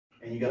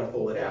and you got to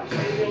pull it out.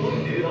 Leave me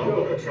alone, dude. I'm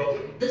going to trouble.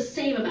 The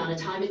same amount of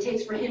time it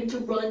takes for him to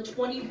run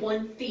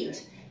 21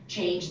 feet.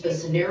 Change the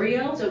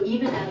scenario, so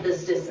even at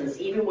this distance,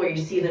 even where you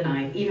see the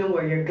knife, even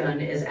where your gun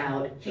is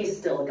out, he's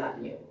still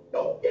gotten you.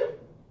 Oh, yeah.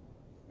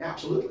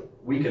 Absolutely.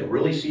 We can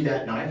really see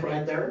that knife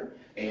right there,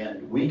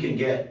 and we can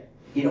get,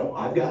 you know,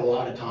 I've got a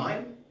lot of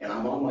time, and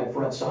I'm on my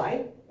front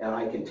side, and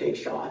I can take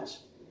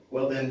shots.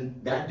 Well, then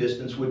that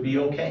distance would be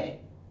okay,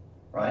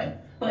 right?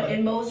 But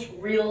in most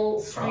real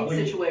street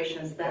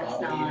situations, that's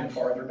probably even not.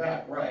 farther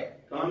back, right?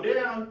 Calm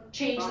down.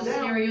 Change Calm the down.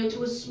 scenario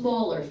to a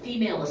smaller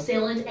female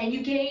assailant, and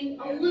you gain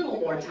a little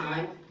more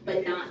time,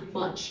 but not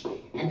much.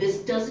 And this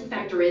doesn't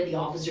factor in the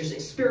officer's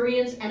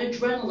experience and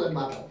adrenaline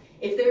level.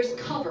 If there's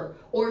cover,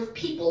 or if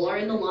people are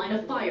in the line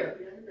of fire,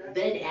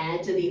 then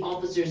add to the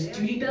officer's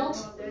duty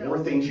belt. The more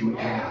things you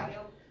add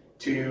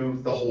to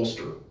the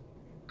holster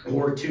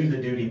or to the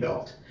duty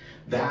belt,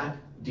 that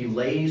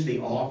delays the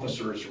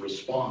officer's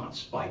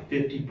response by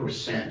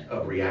 50%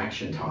 of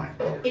reaction time.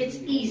 It's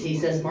easy,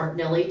 says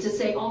Martinelli, to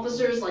say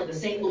officers like the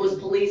St. Louis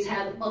Police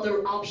have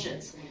other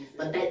options.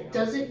 But that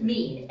doesn't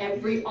mean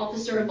every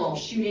officer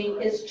involved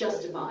shooting is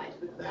justified.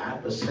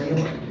 That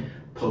assailant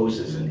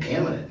poses an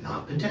imminent,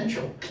 not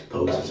potential,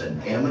 poses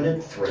an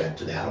imminent threat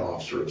to that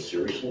officer of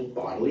serious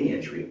bodily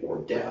injury or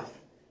death.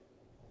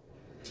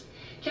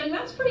 Ken,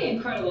 that's pretty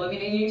incredible. I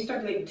mean, you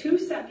start to think 2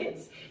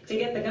 seconds to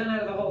get the gun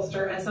out of the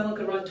holster, and someone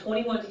could run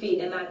 21 feet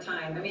in that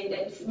time. I mean,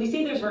 we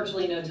see there's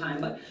virtually no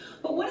time. But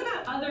what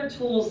about other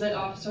tools that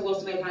Officer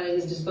Wilson may have had at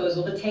his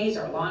disposal? The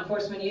taser, law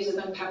enforcement uses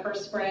them, pepper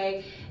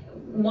spray.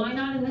 Why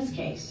not in this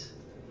case?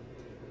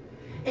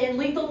 In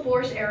lethal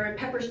force, Aaron,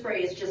 pepper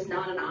spray is just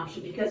not an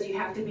option because you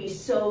have to be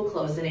so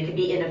close and it can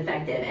be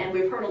ineffective. And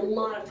we've heard a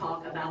lot of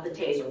talk about the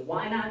taser.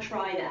 Why not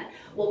try that?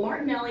 Well,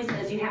 Martinelli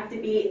says you have to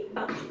be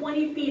about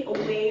 20 feet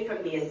away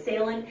from the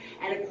assailant.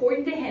 And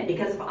according to him,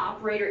 because of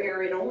operator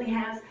error, it only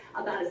has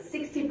about a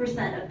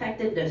 60%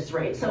 effectiveness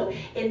rate. So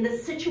in the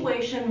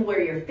situation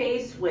where you're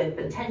faced with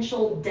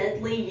potential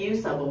deadly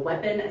use of a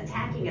weapon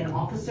attacking an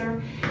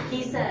officer,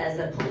 he says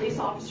that police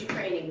officer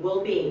training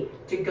will be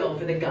to go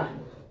for the gun.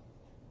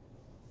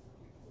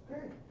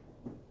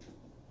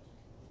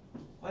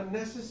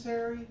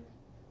 Unnecessary,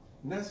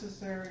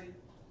 necessary,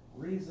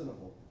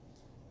 reasonable.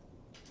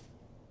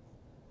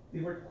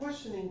 They were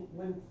questioning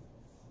when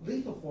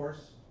lethal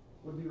force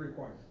would be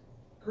required.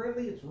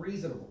 Currently, it's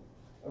reasonable,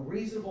 a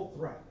reasonable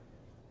threat.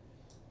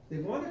 They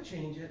want to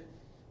change it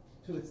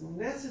to it's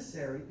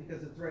necessary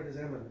because the threat is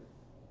imminent.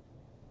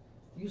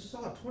 You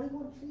saw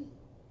 21 feet.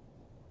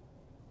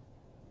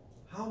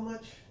 How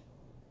much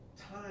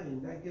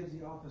time that gives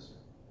the officer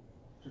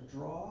to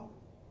draw,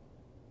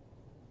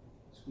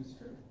 squeeze the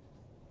trigger.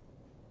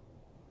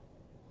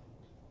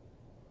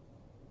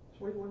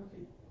 21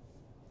 feet.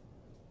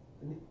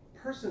 And the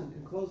person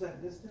can close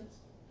that distance,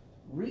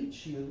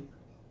 reach you,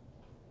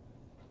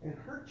 and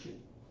hurt you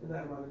in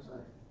that amount of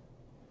time.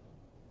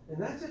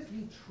 And that's if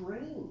you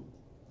train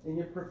and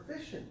you're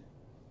proficient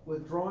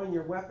with drawing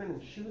your weapon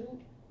and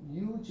shooting,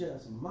 you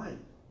just might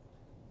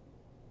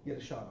get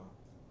a shot off.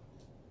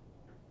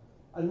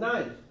 A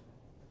knife.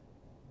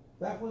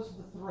 That was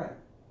the threat.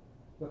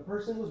 The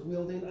person was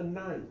wielding a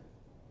knife.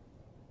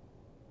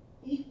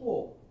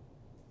 Equal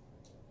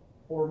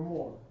or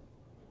more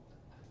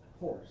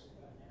force.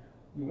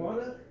 You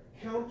want to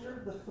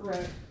counter the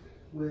threat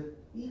with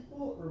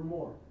equal or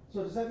more.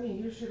 So does that mean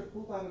you should have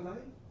pulled out a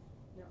knife?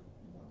 No,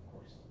 of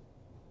course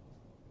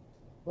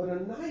not. But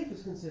a knife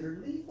is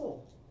considered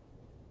lethal.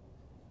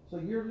 So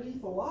your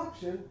lethal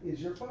option is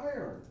your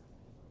firearm.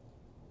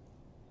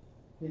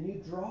 Can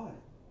you draw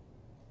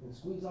it and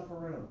squeeze off a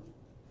round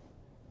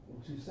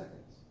in 2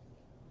 seconds?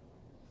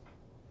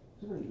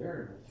 Too many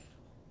variables.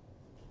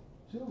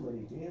 Too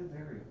many damn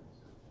variables.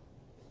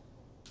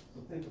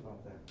 So think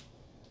about that.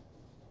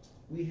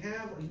 We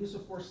have a use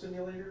of force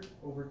simulator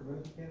over at the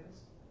medical campus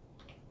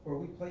where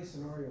we play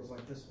scenarios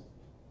like this one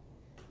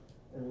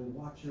and we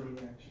watch your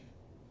reaction.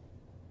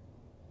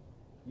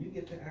 You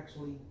get to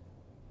actually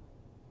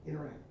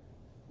interact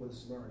with a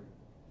scenario.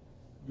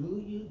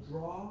 Do you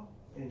draw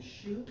and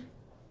shoot?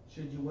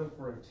 Should you went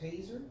for a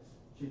taser?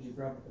 Should you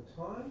grab a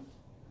baton?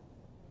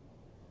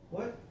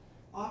 What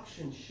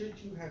option should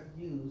you have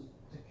used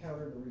to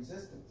counter the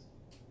resistance?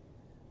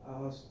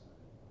 About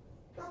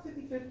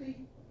 50-50.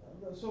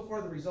 So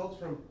far the results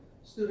from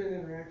student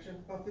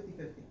interaction, about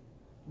 50-50.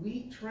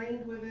 We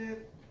trained with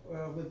it,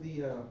 with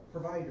the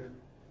provider.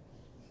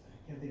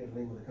 I can't think of the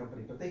name of the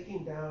company, but they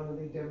came down and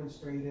they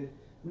demonstrated.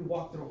 We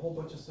walked through a whole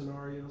bunch of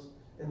scenarios,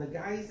 and the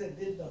guys that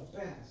did the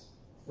best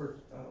were,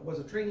 was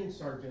a training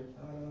sergeant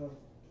out of,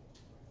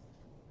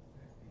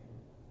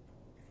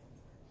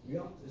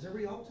 is it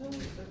Rialto? Is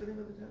that the name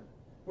of the town?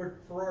 Where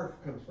Farrar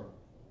comes from.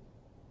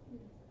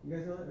 You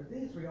guys know that? I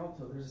think it's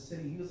Rialto. There's a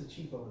city, he was the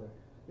chief over there.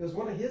 It was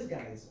one of his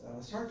guys,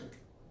 sergeant.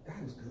 Guy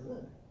was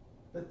good,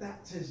 but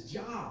that's his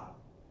job.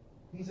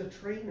 He's a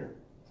trainer.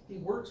 He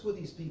works with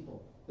these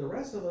people. The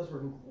rest of us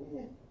were,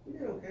 we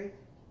did okay,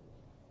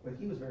 but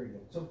he was very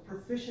good. So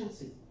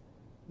proficiency.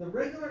 The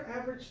regular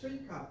average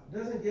street cop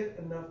doesn't get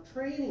enough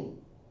training.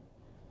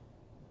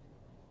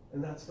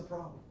 And that's the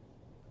problem.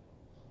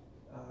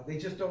 They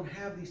just don't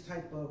have the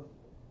type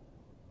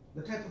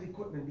of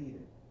equipment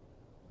needed.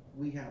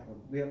 We have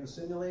them. We have the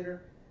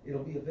simulator.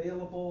 It'll be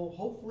available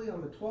hopefully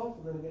on the 12th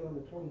and then again on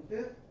the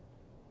 25th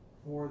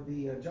for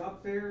the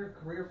job fair,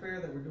 career fair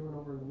that we're doing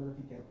over in the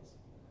Menifee campus.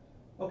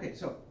 Okay,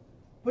 so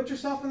put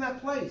yourself in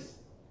that place.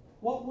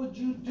 What would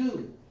you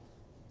do?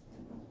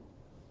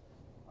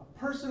 A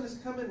person is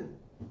coming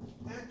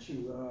at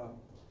you.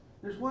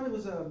 There's one who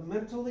was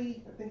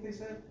mentally, I think they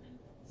said,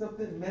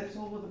 something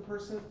mental with a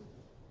person.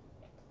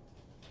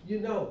 You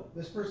know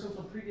this person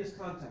from previous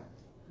contact.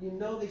 You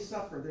know they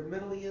suffer. They're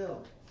mentally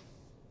ill.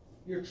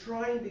 You're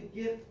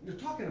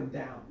talking them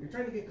down. You're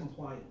trying to get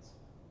compliance.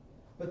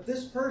 But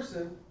this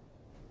person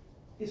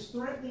is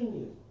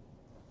threatening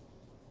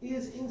you,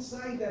 is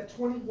inside that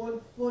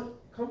 21-foot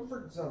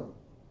comfort zone,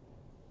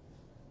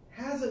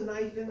 has a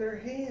knife in their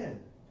hand.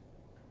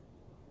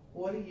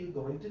 What are you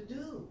going to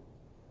do?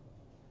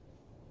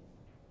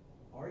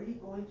 Are you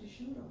going to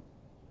shoot them?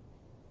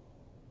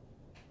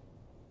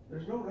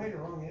 There's no right or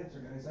wrong answer,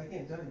 guys. I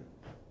can't tell you.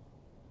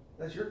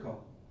 That's your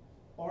call.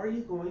 Are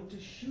you going to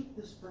shoot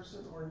this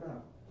person or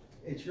not?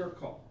 It's your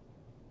call.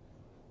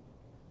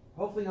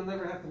 Hopefully you'll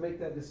never have to make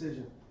that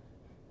decision.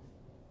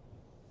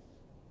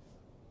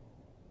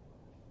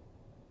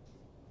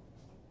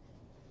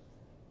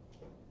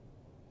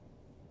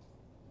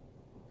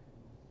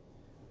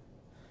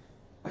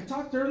 I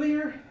talked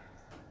earlier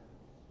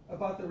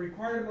about the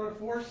required amount of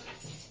force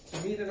to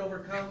meet and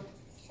overcome.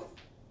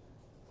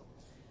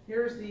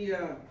 Here's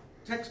the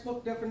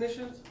textbook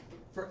definitions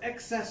for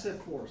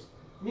excessive force,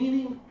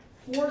 meaning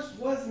force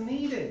was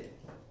needed,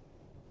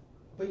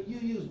 but you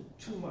used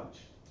too much.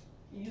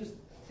 You used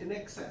in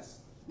excess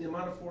the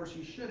amount of force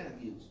you should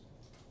have used.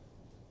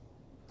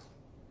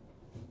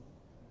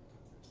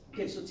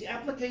 Okay, so it's the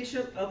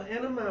application of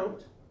an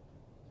amount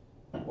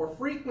or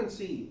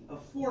frequency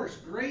of force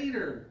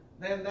greater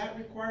than that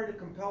required to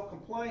compel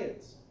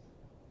compliance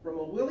from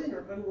a willing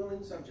or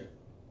unwilling subject.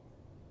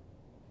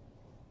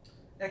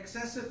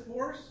 Excessive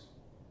force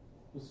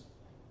was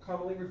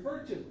commonly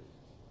referred to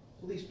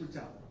police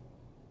brutality.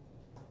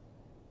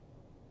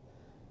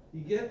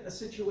 You get a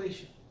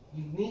situation,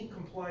 you need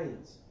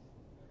compliance.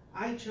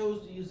 I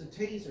chose to use a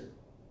taser.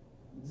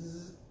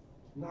 Zzz,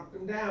 knock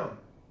them down,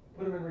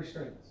 put them in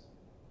restraints.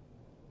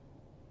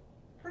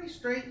 Pretty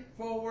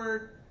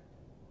straightforward.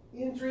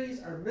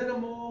 Injuries are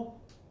minimal.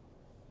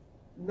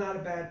 Not a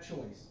bad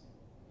choice.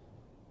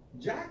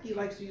 Jackie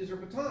likes to use her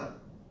baton.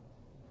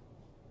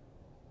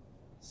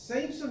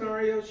 Same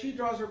scenario, she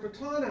draws her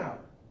baton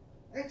out,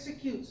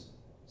 executes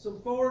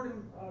some forward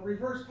and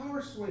reverse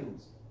power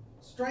swings,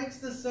 strikes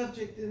the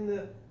subject in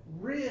the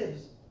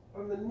ribs,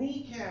 on the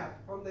kneecap,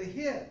 on the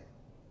hip,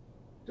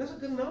 does a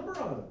good number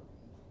on him.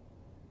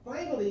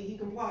 Finally, he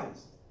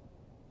complies.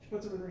 She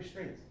puts him in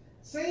restraints.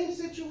 Same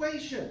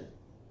situation.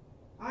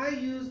 I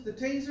used the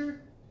taser,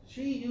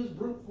 she used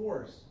brute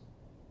force.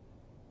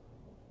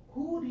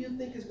 Who do you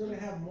think is going to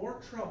have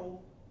more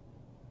trouble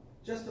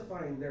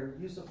justifying their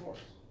use of force?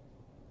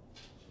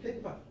 Think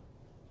about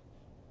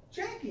it.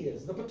 Jackie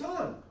is, the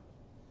baton.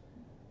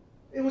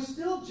 It was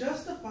still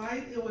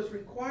justified, it was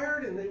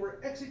required, and they were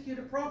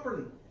executed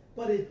properly.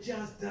 But it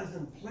just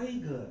doesn't play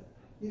good.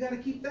 You got to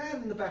keep that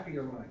in the back of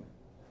your mind.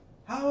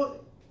 How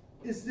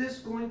is this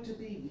going to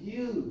be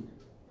viewed?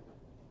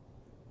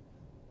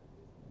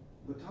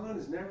 Baton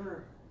is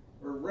never,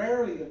 or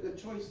rarely, a good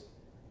choice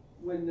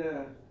when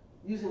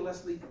using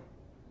less lethal.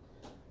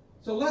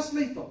 So less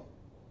lethal.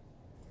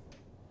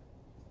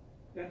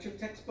 That's your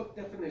textbook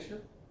definition.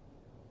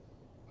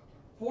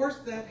 Force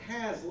that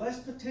has less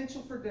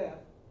potential for death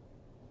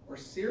or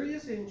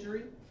serious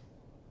injury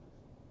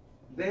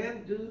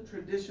than do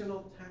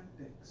traditional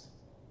tactics.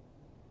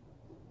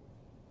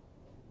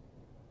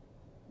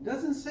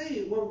 Doesn't say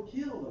it won't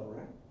kill though,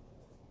 right?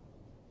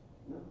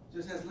 No, it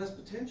just has less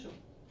potential.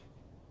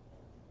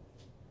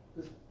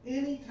 Because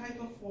any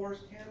type of force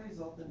can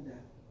result in death.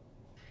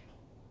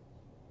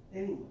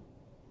 Anyone.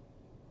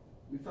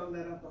 We found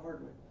that out the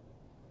hard way.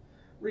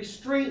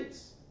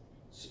 Restraints,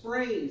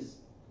 sprays,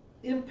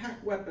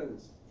 impact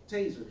weapons,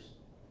 tasers.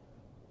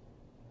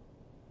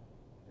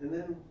 And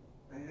then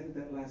I added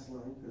that last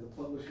line because the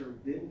publisher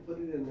didn't put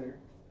it in there.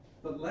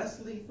 But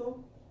less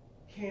lethal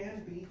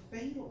can be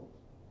fatal.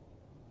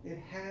 It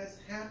has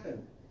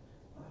happened.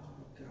 Oh,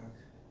 God.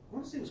 I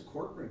want to say it was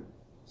Corcoran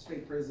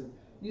State Prison.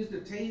 Used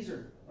a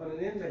taser on an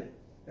inmate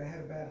that had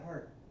a bad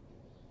heart.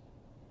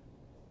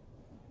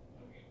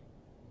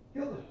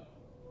 Killed him.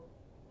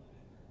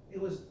 It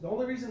was the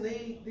only reason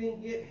they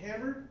didn't get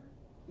hammered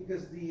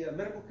because the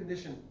medical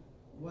condition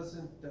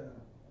wasn't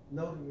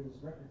noted in his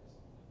records.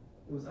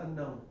 It was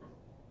unknown.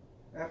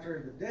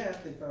 After the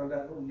death, they found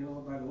out, oh, you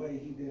know, by the way,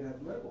 he did have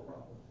a medical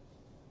problem.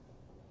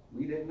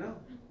 We didn't know.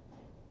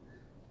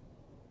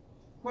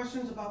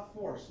 Questions about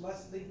force,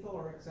 less lethal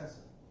or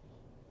excessive?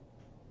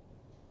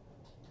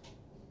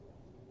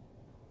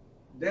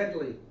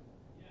 Deadly.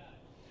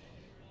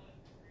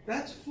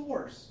 That's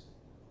force.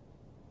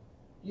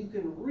 You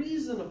can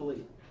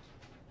reasonably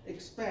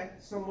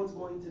expect someone's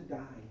going to die.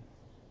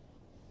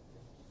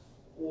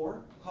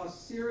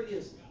 cause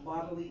serious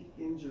bodily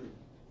injury.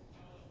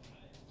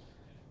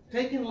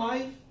 Taking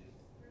life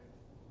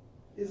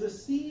is a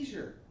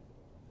seizure,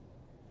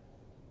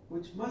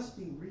 which must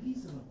be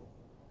reasonable.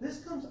 This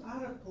comes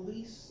out of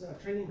police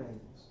training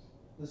manuals,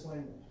 this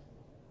language.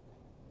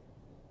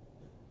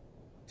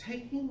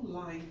 Taking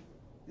life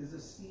is a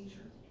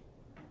seizure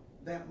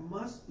that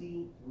must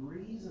be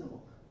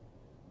reasonable.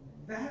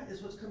 That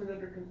is what's coming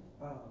under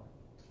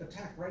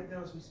attack right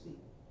now as we speak.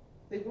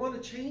 They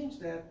want to change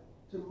that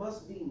to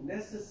must be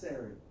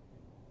necessary.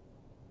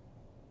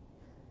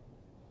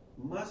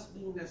 Must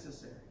be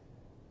necessary.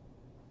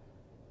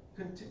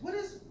 What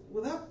is,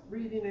 without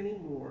reading any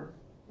more,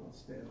 I'll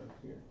stand up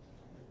here.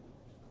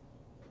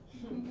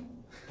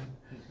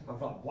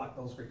 I'll block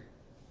those screens.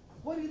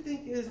 What do you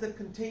think is the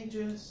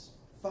contagious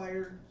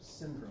fire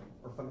syndrome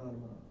or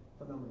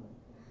phenomenon?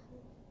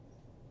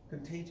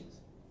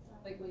 Contagious.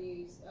 Like when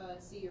you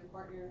see your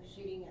partner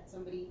shooting at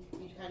somebody,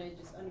 you kind of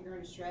just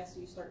under stress, so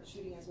you start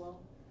shooting as well?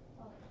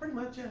 Pretty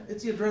much, yeah.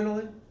 It's the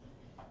adrenaline.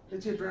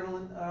 It's the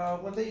adrenaline.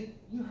 When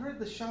you heard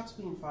the shots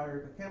being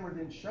fired, the camera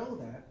didn't show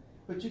that,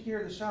 but you could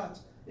hear the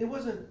shots. It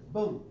wasn't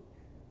boom,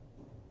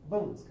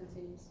 boom. It's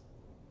continuous.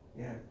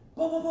 Yeah.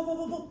 Boom, boom, boom, boom,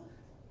 boom,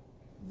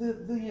 boom.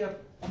 The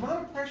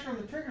amount of pressure on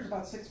the trigger is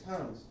about 6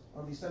 pounds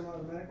on these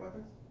semi-automatic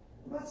weapons.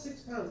 About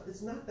 6 pounds.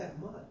 It's not that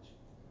much.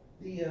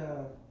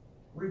 The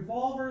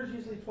revolver is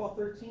usually 12,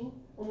 13,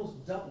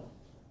 almost double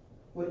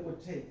what it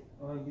would take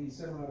on these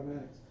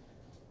semi-automatics.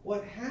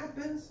 What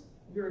happens,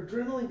 your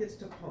adrenaline gets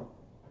to pump.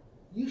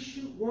 You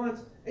shoot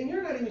once, and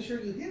you're not even sure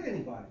you hit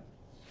anybody.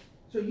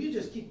 So you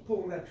just keep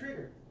pulling that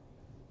trigger.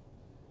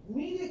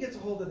 Media gets a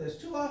hold of this.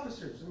 2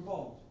 officers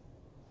involved.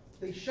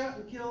 They shot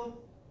and killed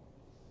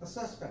a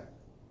suspect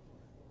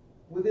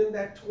within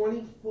that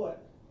 21 foot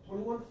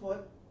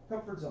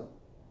comfort zone.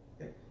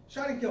 Okay.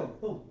 Shot and killed,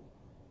 boom.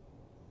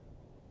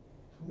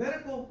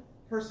 Medical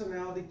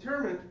personnel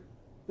determined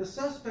the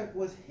suspect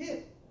was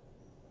hit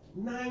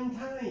 9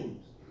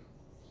 times.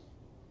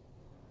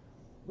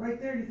 Right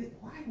there, you think,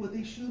 why would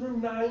they shoot him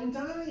 9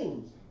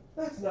 times?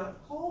 That's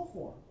not called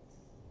for.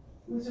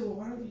 You would say, well,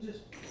 why don't you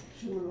just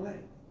shoot him in the leg?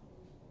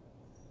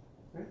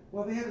 Right?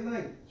 Well, they had a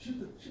knife. Shoot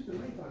the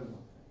knife on him.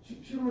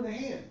 Shoot him in the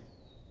hand.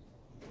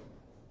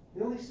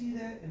 You only see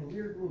that in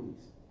weird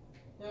movies.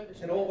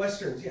 And old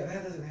westerns, yeah,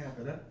 that doesn't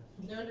happen, huh?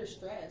 They're under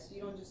stress.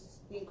 You don't just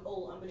think,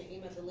 oh, I'm going to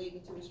aim at the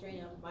leg to restrain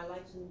him. My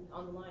life's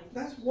on the line.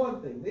 That's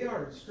one thing. They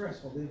are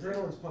stressful. The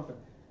adrenaline's pumping.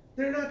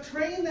 They're not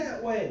trained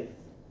that way.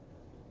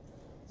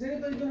 Has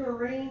anybody been to a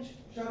range,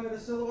 shot at a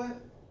silhouette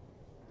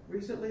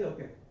recently?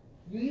 Okay.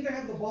 You either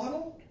have the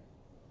bottle,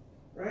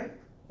 right,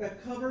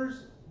 that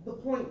covers the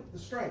point, the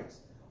strikes,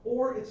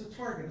 or it's a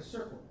target, a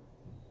circle.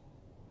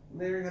 And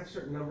they have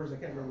certain numbers. I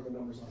can't remember the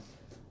numbers on it.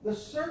 The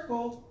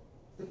circle,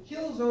 the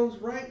kill zone's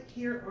right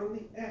here on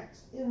the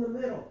X, in the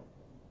middle.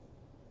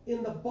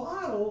 In the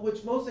bottle,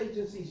 which most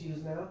agencies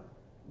use now,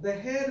 the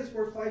head is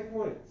worth 5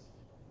 points.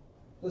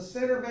 The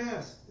center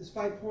mass is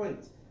 5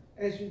 points.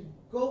 As you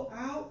go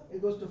out,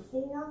 it goes to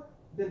 4,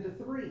 then to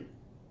 3.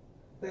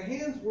 The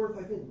hand's worth,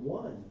 I think,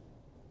 1.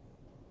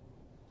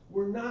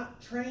 We're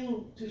not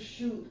trained to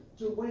shoot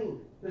to wing.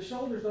 The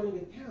shoulders don't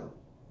even count.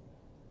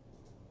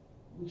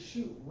 We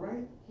shoot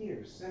right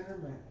here, center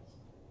mass.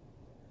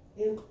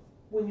 And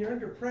when you're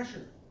under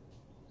pressure,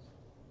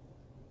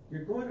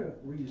 you're going to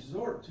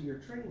resort to your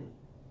training.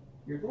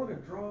 You're going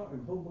to draw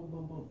and boom, boom,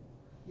 boom, boom.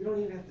 You don't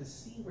even have to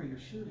see where you're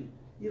shooting.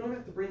 You don't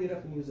have to bring it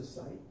up and use a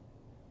sight.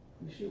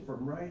 You shoot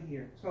from right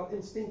here. It's called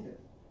instinctive.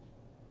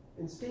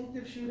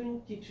 Instinctive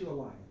shooting keeps you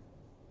alive.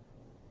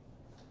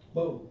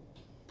 Boom.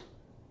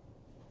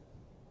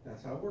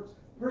 That's how it works.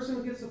 Person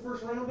who gets the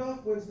first round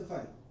off wins the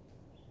fight.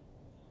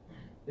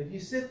 If you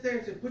sit there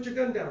and say, put your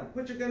gun down,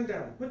 put your gun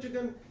down, put your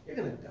gun, you're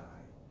going to die.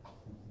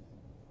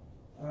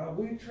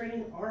 We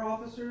train our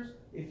officers,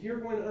 if you're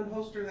going to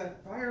unholster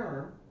that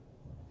firearm,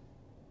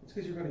 it's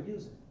because you're going to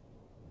use it.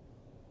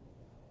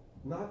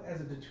 Not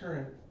as a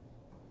deterrent.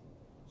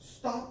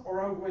 Stop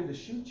or I'm going to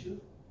shoot you.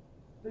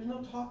 There's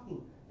no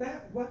talking.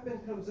 That weapon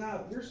comes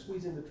out, you're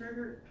squeezing the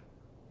trigger,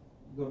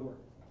 go to work.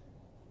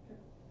 Okay.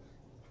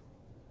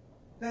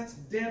 That's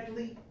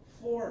deadly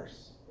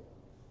force.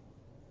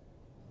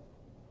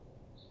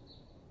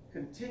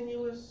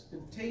 Continuous,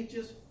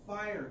 contagious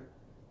fire.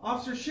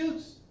 Officer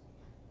shoots.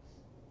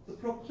 The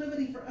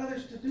proclivity for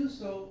others to do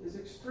so is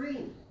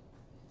extreme.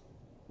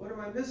 What am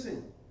I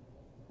missing?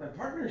 My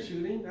partner is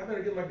shooting. I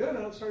better get my gun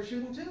out and start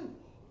shooting too.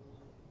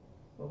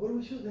 Well, what are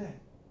we shooting at?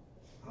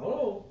 I don't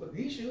know, but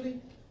he's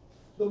shooting.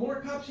 The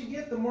more cops you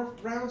get, the more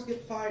rounds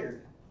get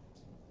fired.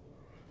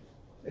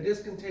 It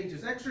is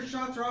contagious. Extra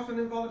shots are often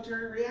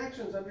involuntary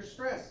reactions under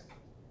stress.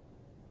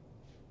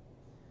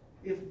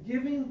 If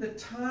giving the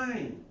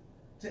time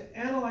to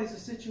analyze the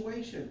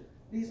situation,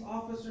 these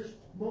officers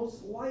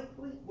most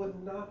likely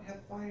would not have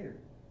fired.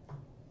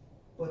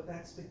 But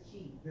that's the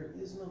key. There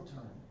is no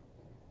time.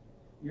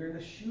 You're in a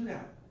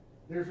shootout.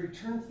 There's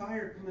return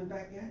fire coming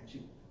back at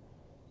you.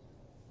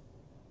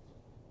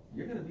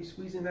 You're going to be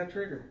squeezing that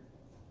trigger.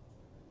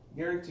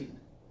 Guaranteed.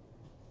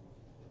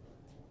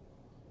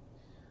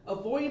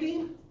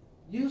 avoiding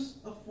use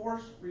of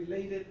force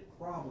related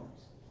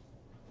problems.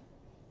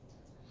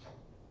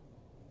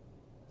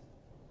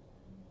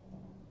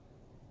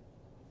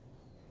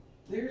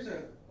 There's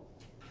a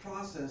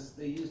process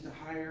they use to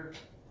hire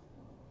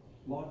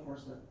law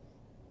enforcement,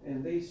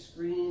 and they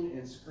screen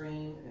and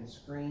screen and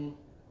screen.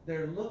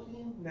 They're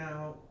looking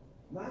now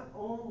not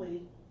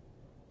only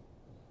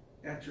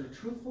at your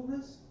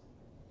truthfulness,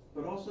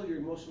 but also your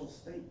emotional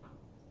state.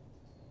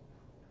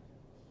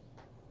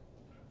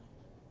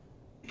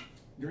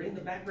 During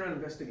the background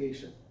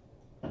investigation,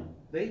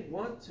 they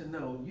want to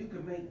know you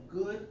can make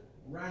good,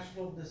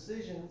 rational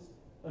decisions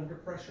under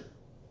pressure.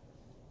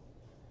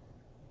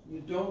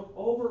 You don't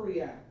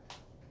overreact.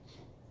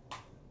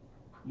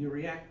 You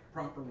react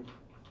properly.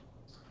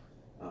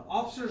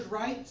 Officers'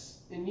 rights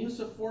in use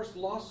of force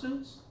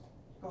lawsuits,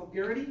 called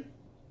Garrity.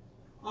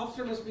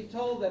 Officer must be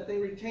told that they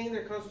retain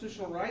their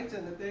constitutional rights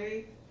and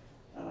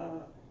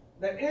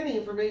that any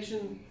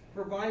information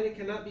provided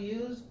cannot be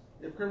used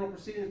if criminal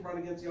proceedings brought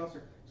against the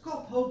officer. It's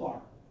called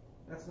POBAR.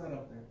 That's not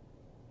up there.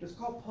 It's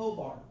called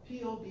POBAR,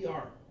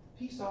 P-O-B-R,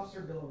 Peace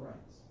Officer Bill of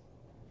Rights.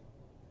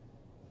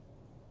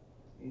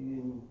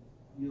 And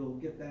you'll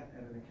get that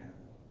at an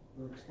academy.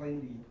 They'll explain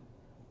to you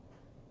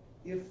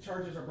if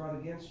charges are brought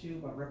against you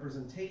about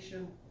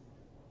representation,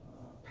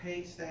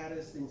 pay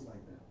status, things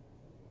like that.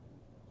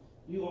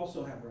 You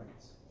also have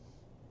rights.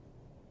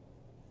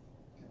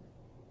 Okay.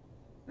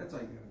 That's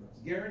all you gotta know.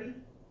 It's Garrity,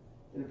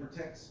 and it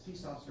protects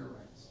peace officer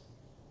rights.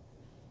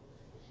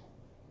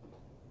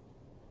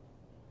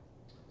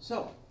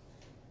 So,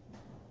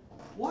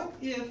 what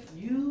if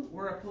you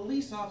were a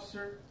police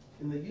officer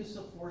in the use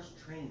of force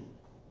training?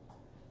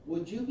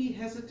 Would you be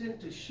hesitant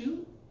to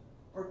shoot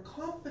or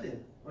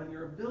confident on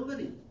your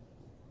ability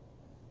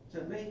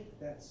to make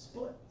that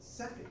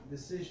split-second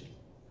decision?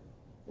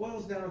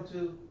 Boils down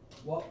to,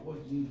 what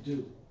would you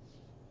do?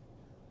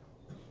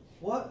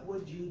 What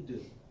would you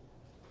do?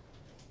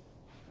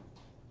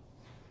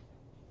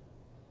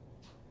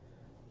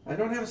 I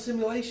don't have a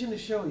simulation to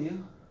show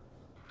you,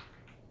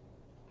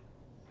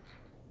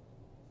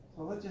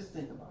 so let's just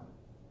think about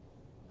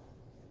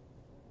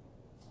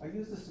it. I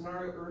used the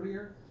scenario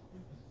earlier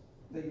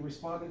that you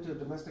responded to a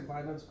domestic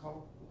violence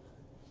call.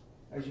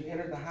 As you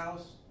entered the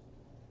house,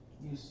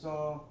 you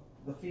saw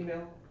the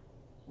female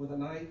with a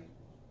knife,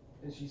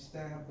 and she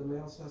stabbed the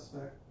male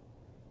suspect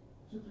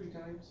 2-3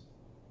 times.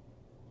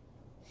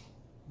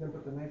 Then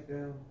put the knife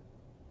down.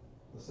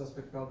 The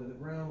suspect fell to the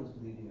ground, was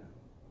bleeding out.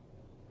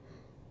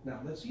 Now,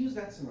 let's use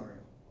that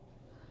scenario.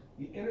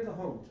 You enter the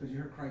home because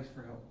you heard cries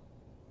for help.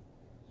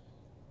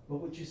 But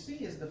what you see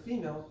is the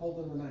female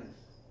holding the knife.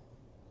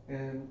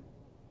 And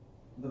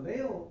the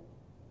male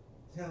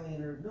telling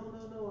her, no,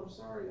 no, no, I'm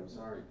sorry, I'm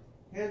sorry.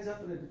 Hands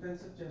up in a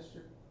defensive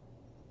gesture.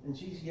 And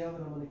she's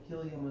yelling, I'm going to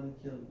kill you, I'm going to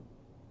kill you.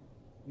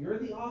 You're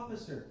the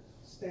officer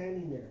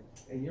standing there,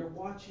 and you're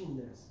watching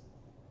this.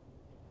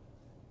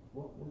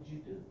 What would you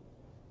do?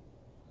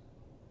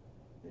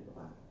 Think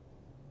about it.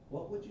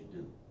 What would you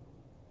do?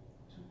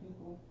 2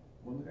 people,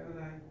 one got a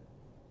knife,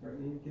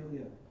 threatening to kill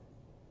the other.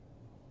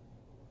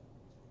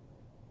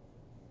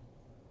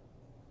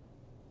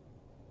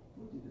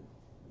 What would you do?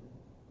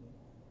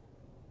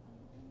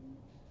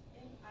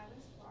 If I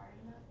was far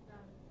enough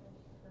from the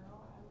girl,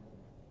 I would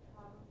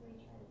probably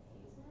try to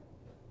tase her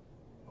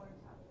or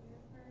talk to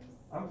her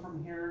first. I'm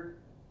from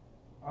here.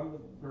 I'm the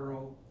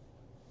girl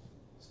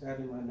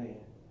stabbing my man.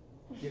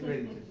 Get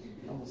ready to.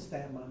 I'm gonna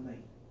stab my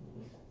man.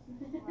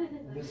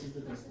 This is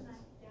the Put distance.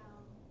 knife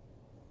down,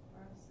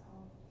 or else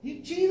I'll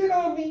He cheated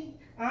on me.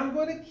 I'm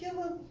gonna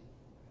kill him.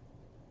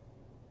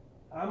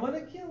 I'm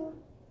gonna kill him.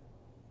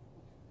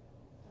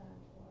 pull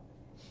up.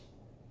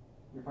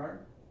 You're fired?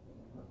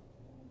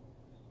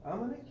 I'm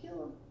gonna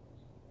kill him.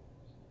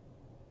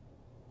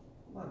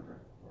 Come on, Trey.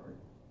 All right.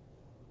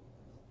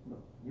 No,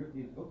 you're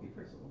okay,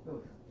 Chris. We'll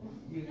go.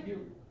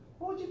 You.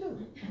 What would you do?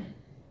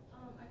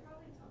 I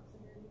probably talk to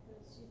her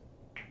because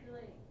I feel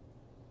like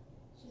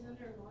she's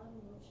under a lot of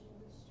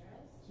emotional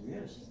distress. She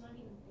is. So she's not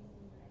even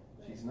thinking right.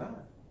 But She's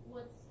not.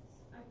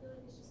 I feel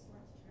like it's just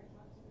smart to try to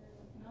talk to her,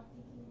 like not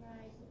thinking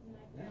right, put the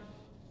knife Yeah.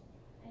 down.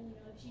 And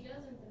if she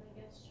doesn't, then I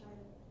guess try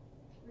to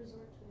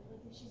resort to it.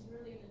 Like if she's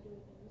really gonna do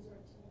it, then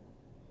resort to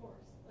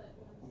force. But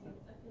what I'm saying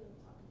is I feel like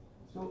talking to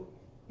her. So,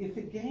 if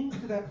it came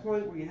to that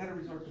point where you had to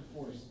resort to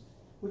force,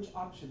 which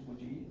option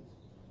would you use?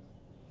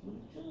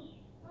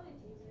 Probably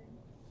taser.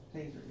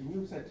 Taser. And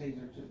you said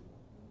taser too.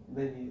 And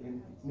then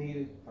you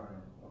needed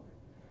firearm. Okay.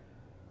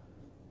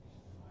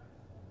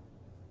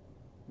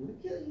 I'm gonna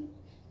kill you.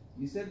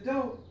 You said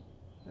don't.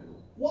 I go,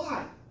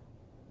 why?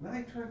 Now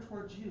I turn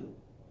towards you.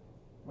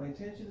 My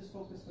attention is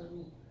focused on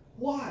you.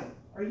 Why?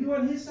 Are you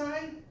on his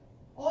side?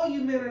 All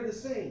you men are the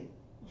same.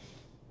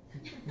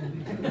 I'm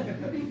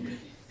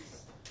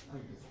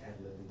just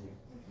ad-libbing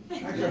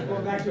you. Actually, I'm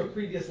going back to a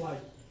previous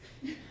life.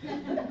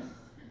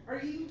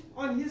 Are you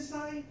on his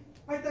side?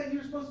 I thought you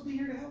were supposed to be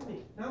here to help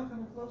me. Now I'm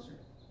coming closer.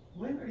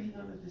 When are you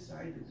going to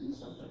decide to do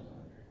something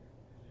about it?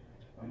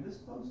 I'm this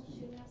close to you.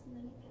 Should have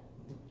something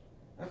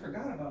to I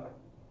forgot about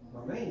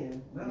my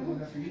man. Now I'm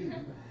going after you.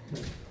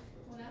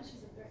 Well, now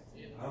she's a threat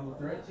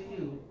threat to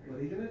you, what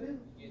are you gonna do?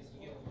 Use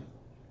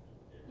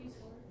force.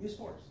 Use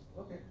force.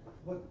 Okay.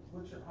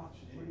 What's your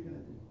option? What are you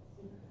gonna do?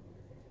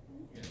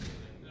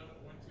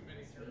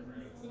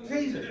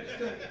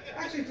 Taser.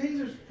 Actually,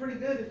 taser's pretty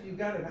good if you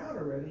got it out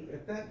already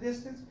at that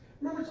distance.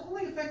 Remember, it's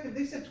only effective.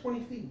 They said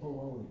 20 feet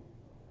below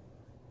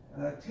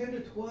you. 10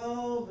 to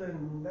 12,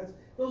 and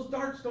those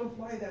darts don't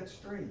fly that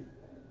straight.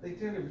 They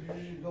tend to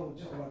go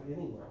just about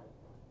anywhere.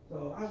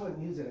 So I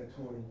wouldn't use it at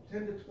 20.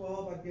 10 to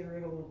 12, I'd get her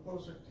in a little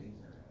closer.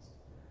 Taser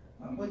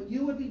has. But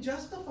you would be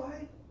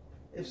justified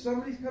if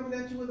somebody's coming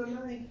at you with a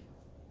knife.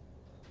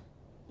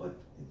 But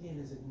again,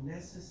 is it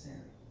necessary?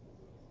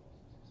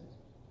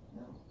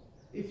 No.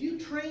 If you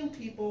train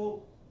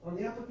people on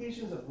the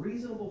applications of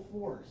reasonable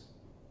force,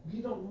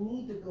 you don't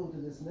need to go to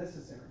this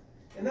necessary.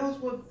 And that was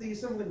what the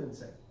assemblyman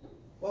said.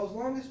 Well, as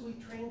long as we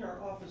trained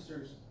our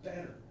officers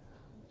better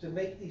to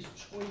make these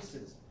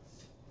choices,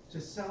 to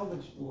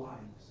salvage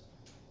lives,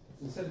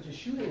 instead of just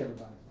shooting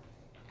everybody,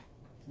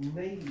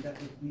 maybe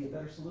that would be a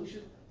better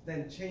solution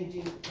than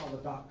changing all the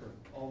doctrine,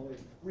 all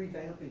the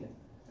revamping it.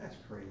 That's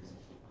crazy.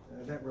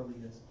 That really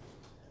is.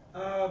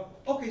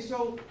 Okay,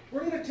 so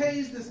we're going to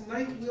tase this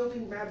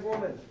knife-wielding mad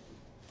woman.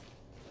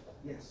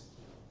 Yes.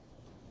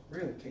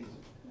 We're going to tase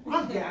her.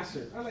 I'll gas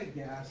her. I like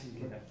gas.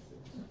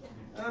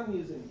 I'm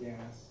using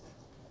gas.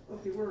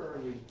 Okay, where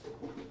are we?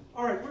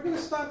 All right, we're going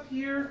to stop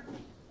here.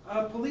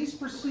 Police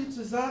Pursuits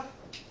is up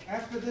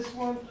after this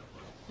one.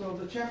 So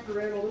the chapter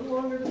ran a little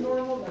longer than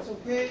normal. That's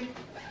okay.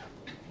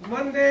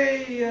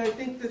 Monday, I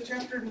think the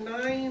chapter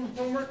 9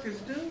 homework is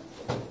due.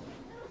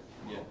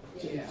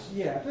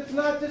 Yeah. If it's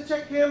not, just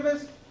check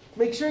Canvas.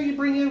 Make sure you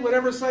bring in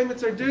whatever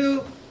assignments are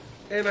due.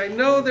 And I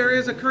know there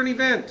is a current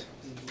event.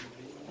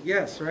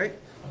 Yes, right?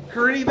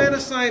 Current event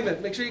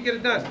assignment. Make sure you get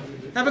it done.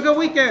 Have a good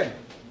weekend.